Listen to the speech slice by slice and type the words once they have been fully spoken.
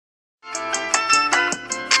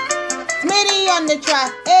Smitty on the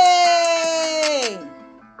track. Hey!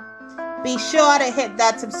 Be sure to hit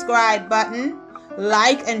that subscribe button,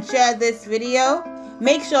 like and share this video.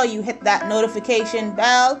 Make sure you hit that notification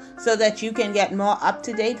bell so that you can get more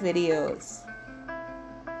up-to-date videos.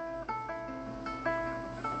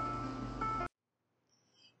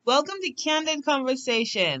 Welcome to Candid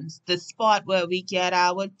Conversations, the spot where we get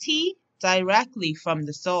our tea directly from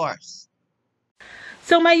the source.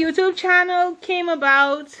 So my YouTube channel came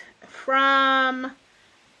about from,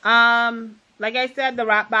 like I said, the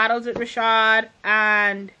rap battles with Rashad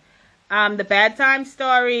and the bedtime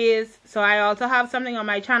stories. So I also have something on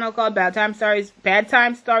my channel called Bedtime Stories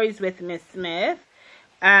with Miss Smith.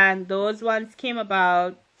 And those ones came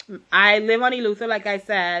about. I live on Eleuthera, like I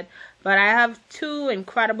said, but I have two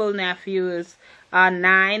incredible nephews,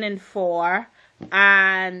 9 and 4.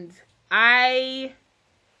 And I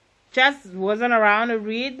just wasn't around to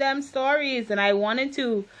read them stories, and I wanted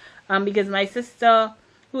to, because my sister,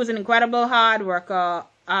 who is an incredible hard worker,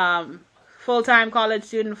 full-time college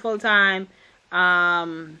student, full-time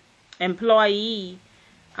employee,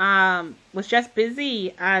 was just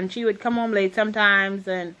busy, and she would come home late sometimes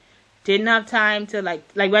and didn't have time to, like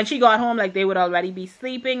when she got home, like they would already be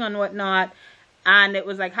sleeping and whatnot. And it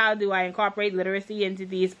was like, how do I incorporate literacy into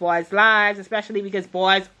these boys' lives, especially because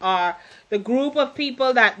boys are the group of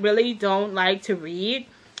people that really don't like to read.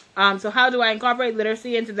 So how do I incorporate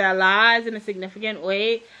literacy into their lives in a significant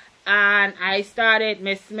way? And I started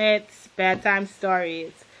Miss Smith's Bedtime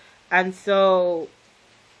Stories. And so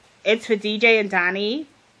it's for DJ and Danny,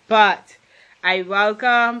 but I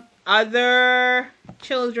welcome other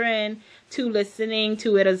children to listening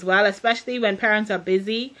to it as well, especially when parents are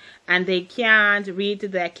busy and they can't read to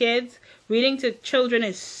their kids. Reading to children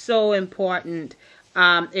is so important.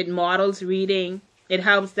 It models reading. It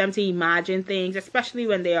helps them to imagine things, especially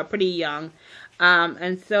when they are pretty young.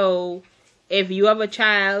 And so if you have a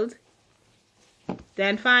child,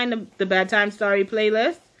 then find the bedtime story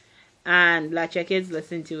playlist and let your kids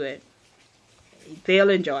listen to it. They'll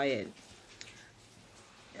enjoy it.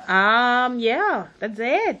 Yeah, that's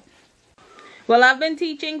it. Well, I've been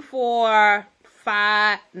teaching for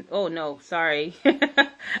I'm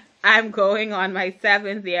going on my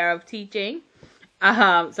 7th year of teaching.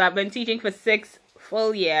 So I've been teaching for 6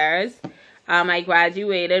 full years. I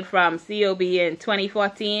graduated from COB in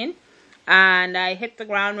 2014, and I hit the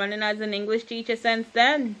ground running as an English teacher since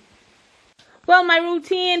then. Well, my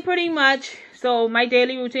routine pretty much, so my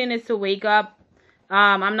daily routine is to wake up.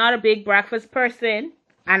 I'm not a big breakfast person,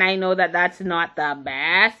 and I know that that's not the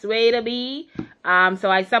best way to be. So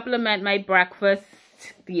I supplement my breakfast,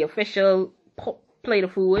 the official plate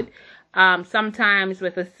of food, sometimes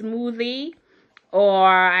with a smoothie, or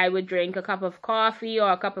I would drink a cup of coffee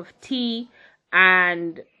or a cup of tea.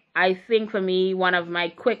 And I think for me, one of my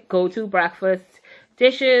quick go-to breakfast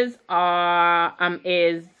dishes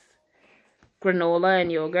is granola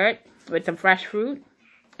and yogurt with some fresh fruit.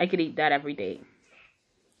 I could eat that every day.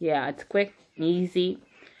 Yeah, it's quick, easy.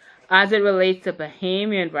 As it relates to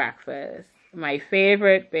Bahamian breakfast, my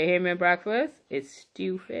favorite Bahamian breakfast is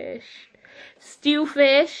stew fish. Stew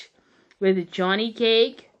fish with Johnny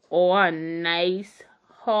cake or a nice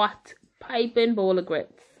hot piping bowl of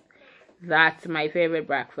grits. That's my favorite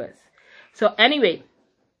breakfast. So anyway,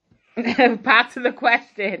 back to the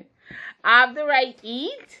question. After I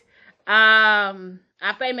eat,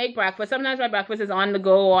 after I make breakfast, sometimes my breakfast is on the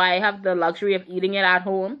go, or I have the luxury of eating it at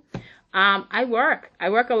home. I work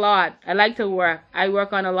a lot. I like to work. I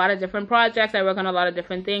work on a lot of different projects. I work on a lot of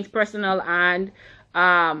different things, personal and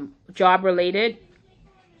job related.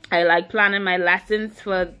 I like planning my lessons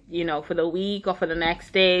for the week or for the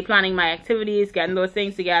next day, planning my activities, getting those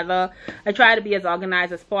things together. I try to be as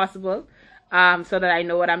organized as possible, so that I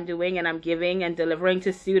know what I'm doing and I'm giving and delivering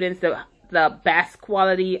to students the best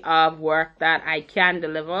quality of work that I can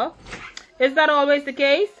deliver. Is that always the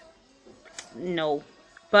case? No.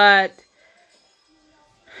 But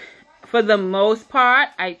for the most part,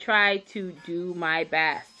 I try to do my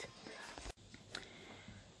best.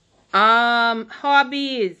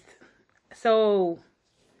 Hobbies. So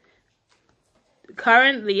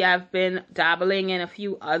currently I've been dabbling in a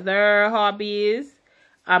few other hobbies,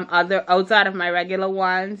 outside of my regular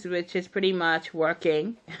ones, which is pretty much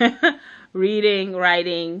working, reading,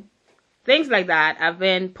 writing, things like that. I've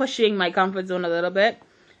been pushing my comfort zone a little bit.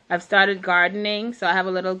 I've started gardening, so I have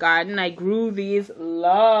a little garden. I grew these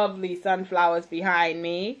lovely sunflowers behind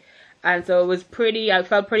me, and so it was I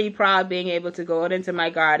felt pretty proud being able to go out into my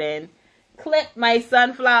garden, clip my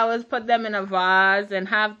sunflowers, put them in a vase, and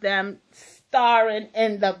have them starring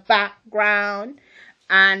in the background.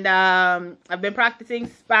 And I've been practicing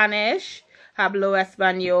Spanish. Hablo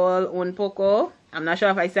Español un poco. I'm not sure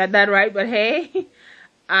if I said that right, but hey.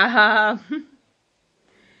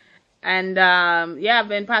 And yeah, I've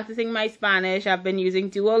been practicing my Spanish. I've been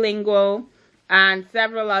using Duolingo and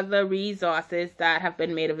several other resources that have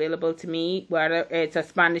been made available to me, whether it's a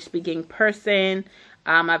Spanish-speaking person.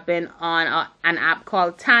 I've been on an app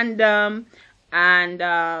called Tandem,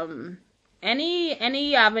 and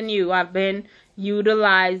any avenue. I've been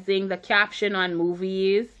utilizing the caption on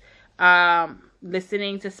movies,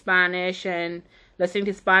 listening to Spanish and listening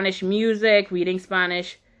to Spanish music, reading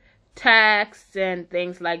Spanish texts and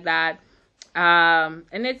things like that. And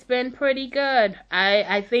it's been pretty good.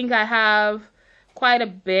 I think I have quite a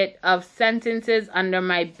bit of sentences under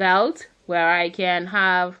my belt where I can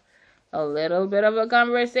have a little bit of a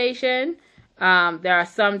conversation. There are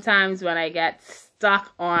some times when I get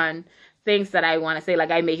stuck on things that I want to say,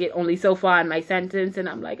 like I make it only so far in my sentence and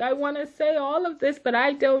I'm like, I want to say all of this, but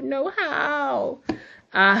I don't know how.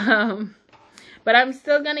 But I'm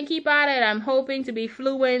still going to keep at it. I'm hoping to be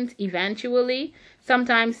fluent eventually,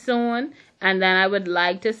 sometime soon. And then I would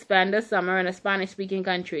like to spend the summer in a Spanish-speaking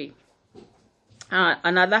country.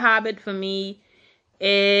 Another habit for me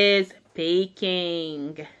is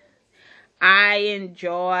baking. I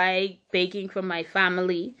enjoy baking for my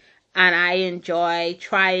family, and I enjoy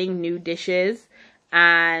trying new dishes.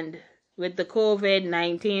 And with the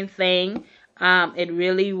COVID-19 thing, it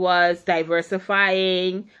really was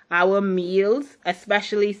diversifying our meals,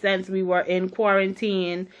 especially since we were in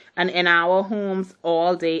quarantine and in our homes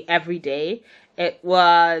all day, every day. It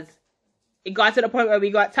got to the point where we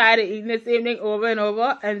got tired of eating the same thing over and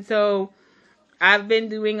over. And so I've been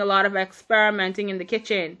doing a lot of experimenting in the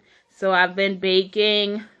kitchen. So I've been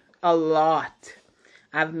baking a lot.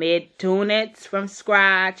 I've made donuts from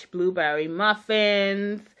scratch, blueberry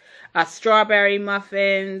muffins, strawberry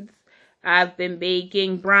muffins. I've been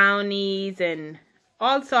baking brownies and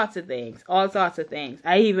all sorts of things.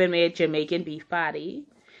 I even made Jamaican beef patty,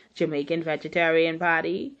 Jamaican vegetarian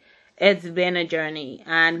patty. It's been a journey,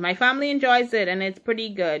 and my family enjoys it, and it's pretty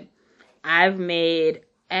good. I've made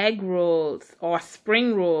egg rolls or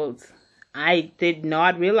spring rolls. I did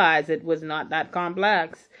not realize it was not that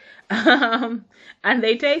complex. And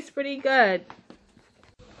they taste pretty good.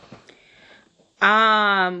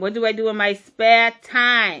 What do I do in my spare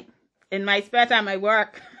time? In my spare time, I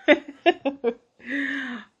work.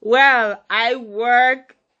 Well, I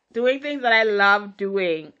work doing things that I love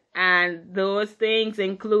doing. And those things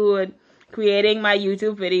include creating my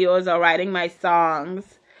YouTube videos or writing my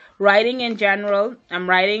songs. Writing in general. I'm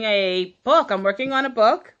writing a book. I'm working on a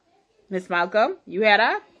book. Miss Malcolm, you hear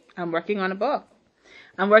that? I'm working on a book.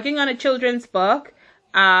 I'm working on a children's book.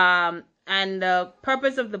 And the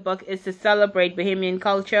purpose of the book is to celebrate Bahamian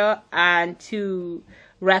culture and to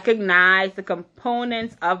recognize the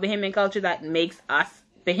components of Bahamian culture that makes us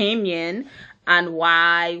Bahamian and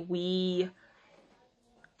why we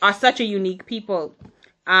are such a unique people.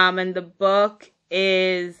 And the book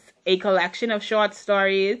is a collection of short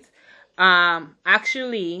stories.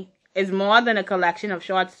 Actually, is more than a collection of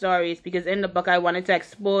short stories, because in the book I wanted to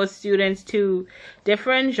expose students to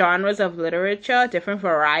different genres of literature, different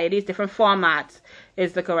varieties, different formats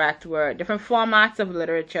is the correct word, different formats of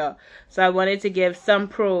literature. So I wanted to give some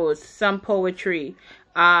prose, some poetry,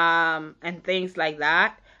 and things like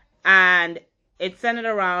that. And it's centered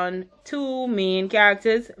around two main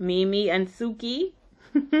characters, Mimi and Suki.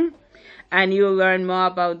 And you'll learn more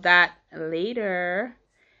about that later.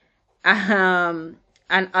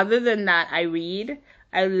 And other than that, I read.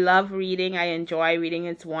 I love reading. I enjoy reading.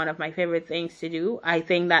 It's one of my favorite things to do. I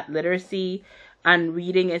think that literacy and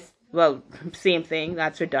reading is, well, same thing.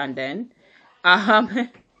 That's redundant.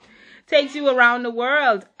 Takes you around the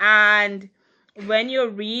world. And when you're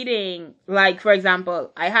reading, like, for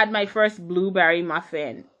example, I had my first blueberry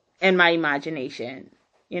muffin in my imagination.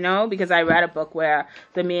 You know, because I read a book where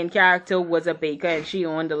the main character was a baker and she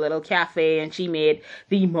owned a little cafe and she made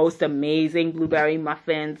the most amazing blueberry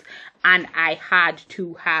muffins and I had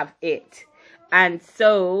to have it. And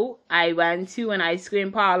so I went to an ice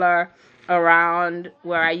cream parlor around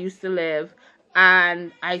where I used to live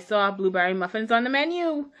and I saw blueberry muffins on the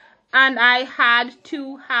menu and I had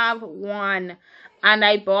to have one. And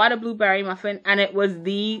I bought a blueberry muffin and it was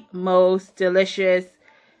the most delicious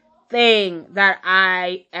thing that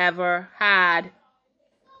I ever had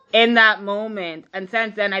in that moment. And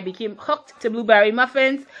since then I became hooked to blueberry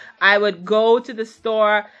muffins. I would go to the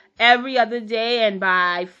store every other day and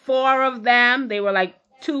buy 4 of them. They were like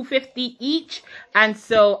 $2.50 each, and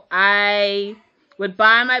so I would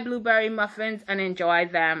buy my blueberry muffins and enjoy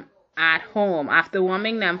them at home after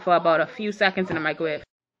warming them for about a few seconds in the microwave.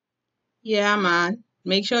 Yeah, man.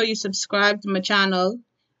 Make sure you subscribe to my channel,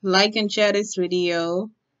 like and share this video,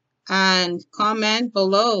 and comment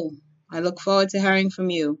below. I look forward to hearing from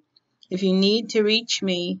you. If you need to reach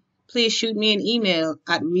me, please shoot me an email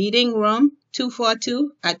at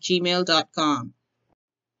readingroom242@gmail.com.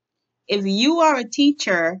 If you are a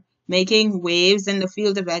teacher making waves in the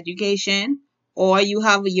field of education, or you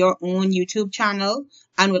have your own YouTube channel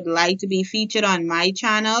and would like to be featured on my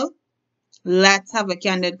channel, let's have a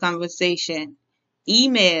candid conversation.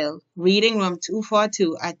 Email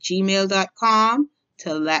readingroom242@gmail.com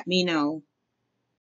to let me know.